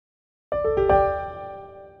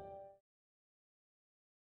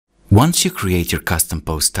Once you create your custom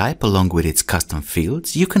post type along with its custom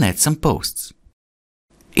fields, you can add some posts.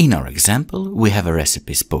 In our example, we have a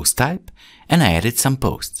recipes post type, and I added some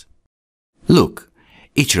posts. Look,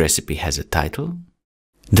 each recipe has a title,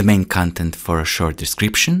 the main content for a short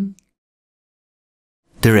description,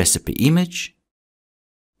 the recipe image,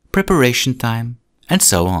 preparation time, and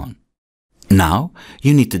so on. Now,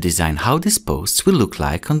 you need to design how these posts will look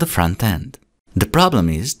like on the front end. The problem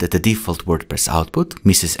is that the default WordPress output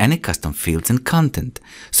misses any custom fields and content,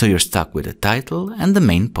 so you're stuck with a title and the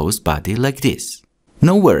main post body like this.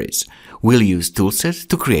 No worries, we'll use Toolset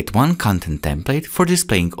to create one content template for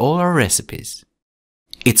displaying all our recipes.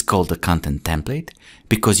 It's called a content template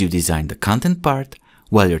because you design the content part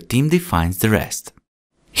while your team defines the rest.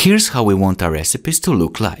 Here's how we want our recipes to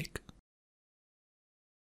look like.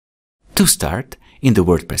 To start, in the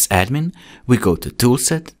WordPress admin, we go to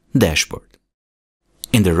Toolset, Dashboard.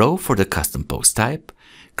 In the row for the custom post type,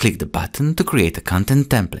 click the button to create a content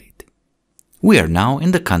template. We are now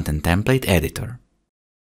in the content template editor.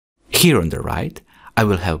 Here on the right, I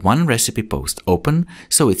will have one recipe post open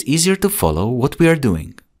so it's easier to follow what we are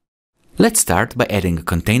doing. Let's start by adding a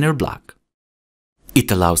container block.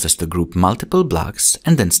 It allows us to group multiple blocks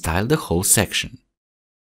and then style the whole section.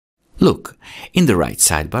 Look, in the right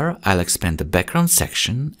sidebar, I'll expand the background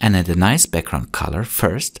section and add a nice background color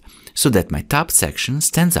first so that my top section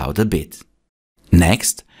stands out a bit.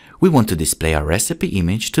 Next, we want to display our recipe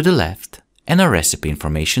image to the left and our recipe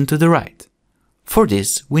information to the right. For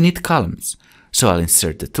this, we need columns, so I'll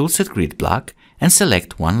insert the Toolset grid block and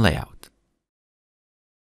select one layout.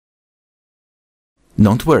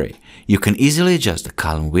 Don't worry, you can easily adjust the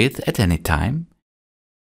column width at any time,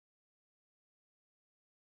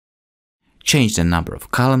 change the number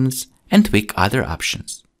of columns, and tweak other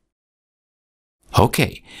options.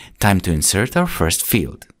 Okay, time to insert our first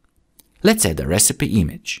field. Let's add a recipe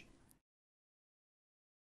image.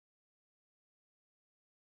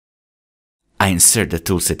 I insert the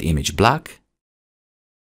Toolset image block.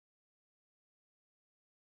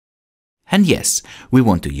 And yes, we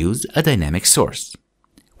want to use a dynamic source.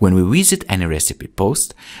 When we visit any recipe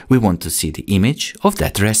post, we want to see the image of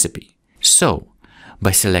that recipe. So,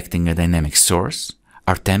 by selecting a dynamic source,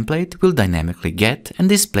 our template will dynamically get and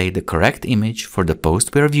display the correct image for the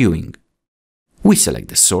post we are viewing. We select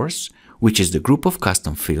the source, which is the group of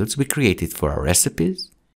custom fields we created for our recipes,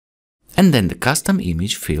 and then the custom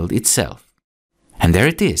image field itself. And there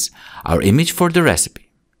it is, our image for the recipe.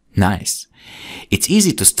 Nice! It's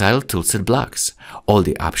easy to style Toolset blocks. All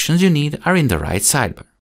the options you need are in the right sidebar.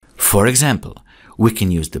 For example, we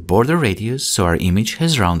can use the border radius so our image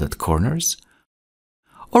has rounded corners,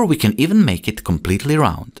 or we can even make it completely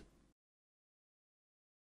round.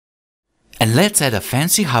 And let's add a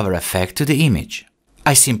fancy hover effect to the image.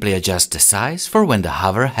 I simply adjust the size for when the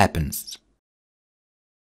hover happens.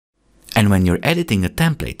 And when you're editing a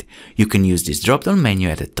template, you can use this drop-down menu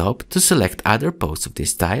at the top to select other posts of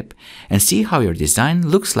this type and see how your design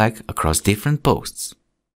looks like across different posts.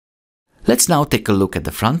 Let's now take a look at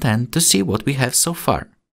the front end to see what we have so far.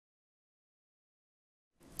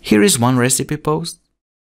 Here is one recipe post,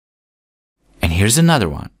 and here's another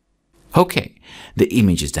one. Okay, the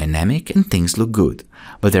image is dynamic and things look good,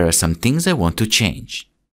 but there are some things I want to change.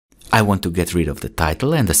 I want to get rid of the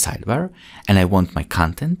title and the sidebar, and I want my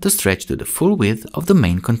content to stretch to the full width of the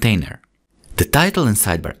main container. The title and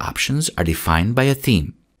sidebar options are defined by a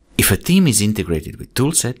theme. If a theme is integrated with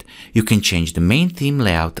Toolset, you can change the main theme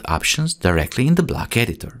layout options directly in the block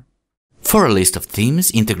editor. For a list of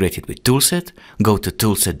themes integrated with Toolset, go to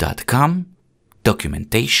toolset.com,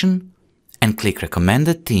 Documentation, and click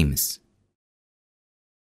Recommended Themes.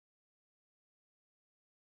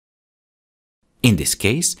 In this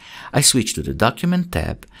case, I switch to the Document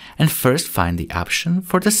tab and first find the option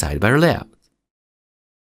for the sidebar layout.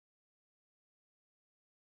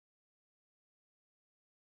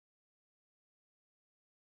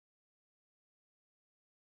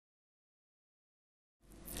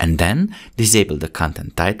 And then disable the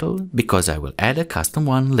content title because I will add a custom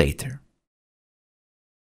one later.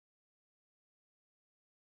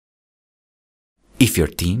 If your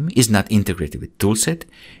theme is not integrated with Toolset,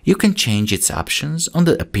 you can change its options on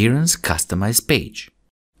the Appearance Customize page.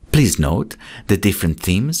 Please note that different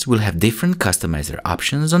themes will have different customizer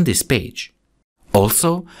options on this page.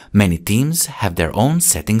 Also, many themes have their own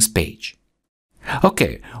settings page.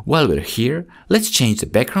 Okay, while we're here, let's change the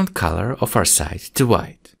background color of our site to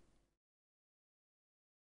white.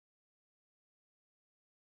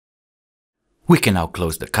 We can now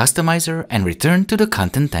close the customizer and return to the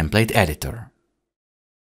content template editor.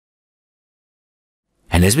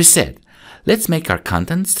 And as we said, let's make our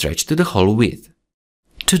content stretch to the whole width.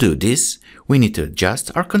 To do this, we need to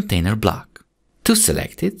adjust our container block. To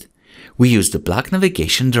select it, we use the block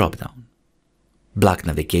navigation dropdown. Block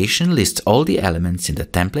navigation lists all the elements in the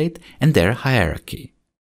template and their hierarchy.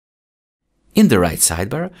 In the right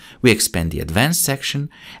sidebar, we expand the Advanced section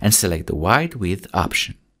and select the Wide Width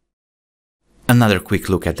option. Another quick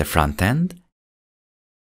look at the front end.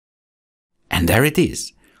 And there it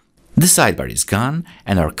is. The sidebar is gone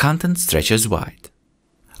and our content stretches wide.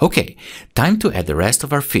 Okay, time to add the rest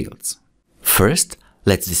of our fields. First,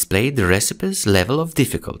 let's display the recipe's level of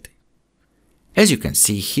difficulty. As you can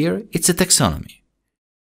see here, it's a taxonomy.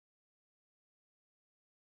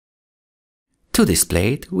 To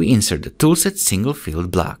display it, we insert the Toolset single field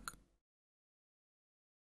block.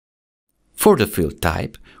 For the field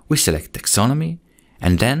type, we select taxonomy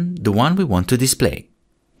and then the one we want to display.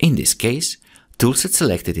 In this case, Toolset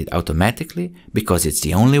selected it automatically because it's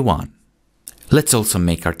the only one. Let's also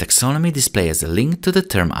make our taxonomy display as a link to the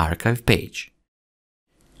term archive page.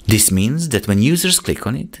 This means that when users click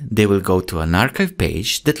on it, they will go to an archive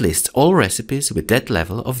page that lists all recipes with that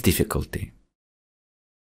level of difficulty.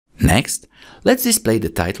 Next, let's display the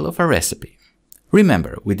title of our recipe.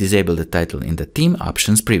 Remember, we disabled the title in the theme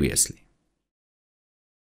options previously.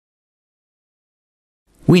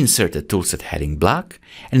 We insert a Toolset heading block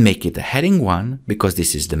and make it a heading 1 because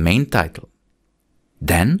this is the main title.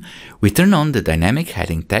 Then, we turn on the dynamic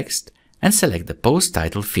heading text and select the post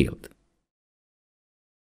title field.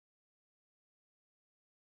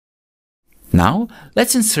 Now,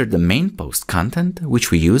 let's insert the main post content, which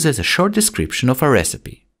we use as a short description of our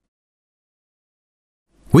recipe.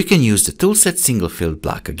 We can use the Toolset single field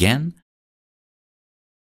block again,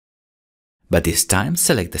 but this time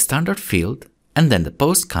select the standard field and then the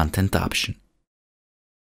post content option.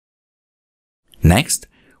 Next,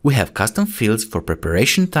 we have custom fields for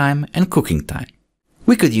preparation time and cooking time.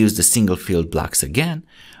 We could use the single field blocks again,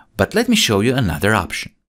 but let me show you another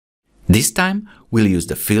option. This time, we'll use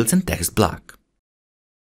the fields and text block.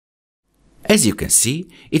 As you can see,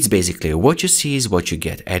 it's basically a what you see is what you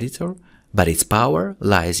get editor, but its power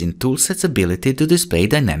lies in Toolset's ability to display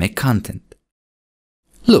dynamic content.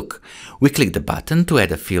 Look, we click the button to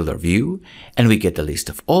add a field or view, and we get a list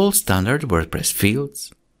of all standard WordPress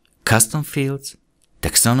fields, custom fields,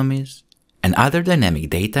 taxonomies, and other dynamic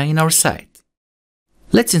data in our site.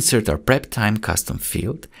 Let's insert our prep time custom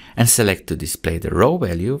field and select to display the raw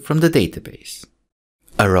value from the database.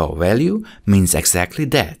 A raw value means exactly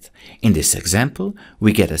that. In this example,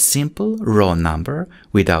 we get a simple raw number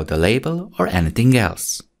without a label or anything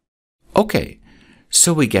else. Okay,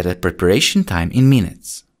 so we get a preparation time in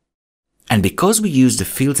minutes. And because we use the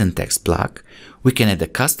fields and text block, we can add a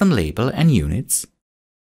custom label and units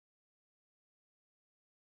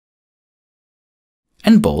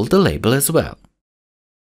and bold the label as well.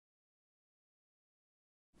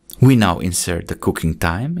 We now insert the cooking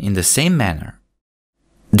time in the same manner.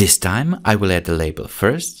 This time I will add the label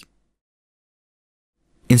first,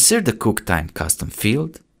 insert the cook time custom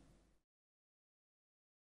field,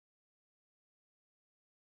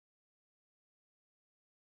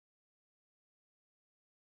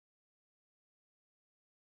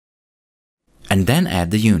 and then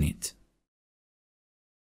add the unit.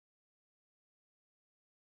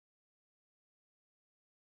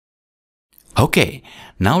 Okay,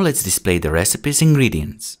 now let's display the recipe's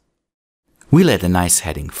ingredients. We'll add a nice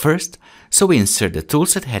heading first, so we insert the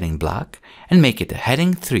Toolset heading block and make it a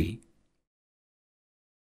heading 3.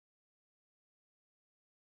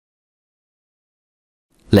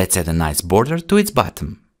 Let's add a nice border to its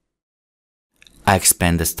bottom. I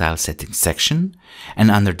expand the Style Settings section,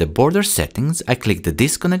 and under the Border Settings I click the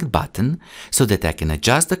Disconnect button so that I can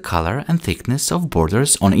adjust the color and thickness of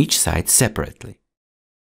borders on each side separately.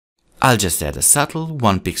 I'll just add a subtle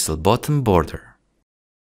 1 pixel bottom border.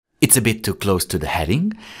 It's a bit too close to the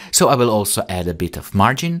heading, so I will also add a bit of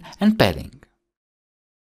margin and padding.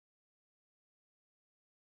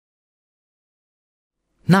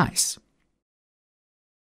 Nice!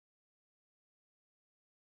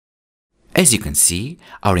 As you can see,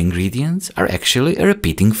 our ingredients are actually a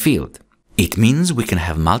repeating field. It means we can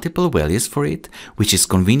have multiple values for it, which is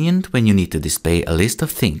convenient when you need to display a list of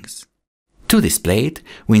things. To display it,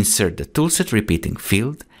 we insert the Toolset repeating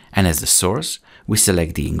field, and as the source, we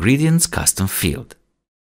select the ingredients custom field.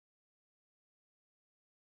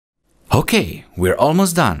 Okay, we're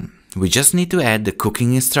almost done. We just need to add the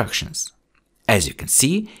cooking instructions. As you can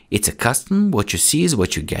see, it's a custom what you see is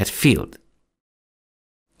what you get field.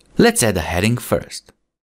 Let's add a heading first.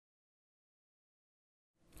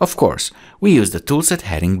 Of course, we use the Toolset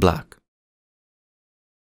heading block.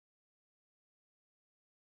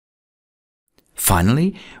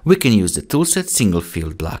 Finally, we can use the Toolset single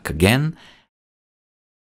field block again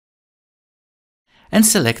and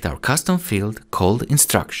select our custom field called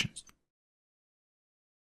Instructions.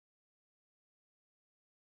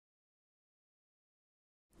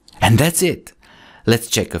 And that's it! Let's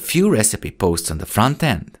check a few recipe posts on the front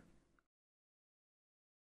end.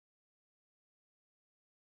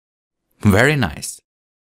 Very nice!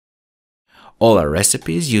 All our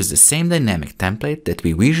recipes use the same dynamic template that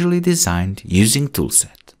we visually designed using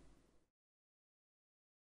Toolset.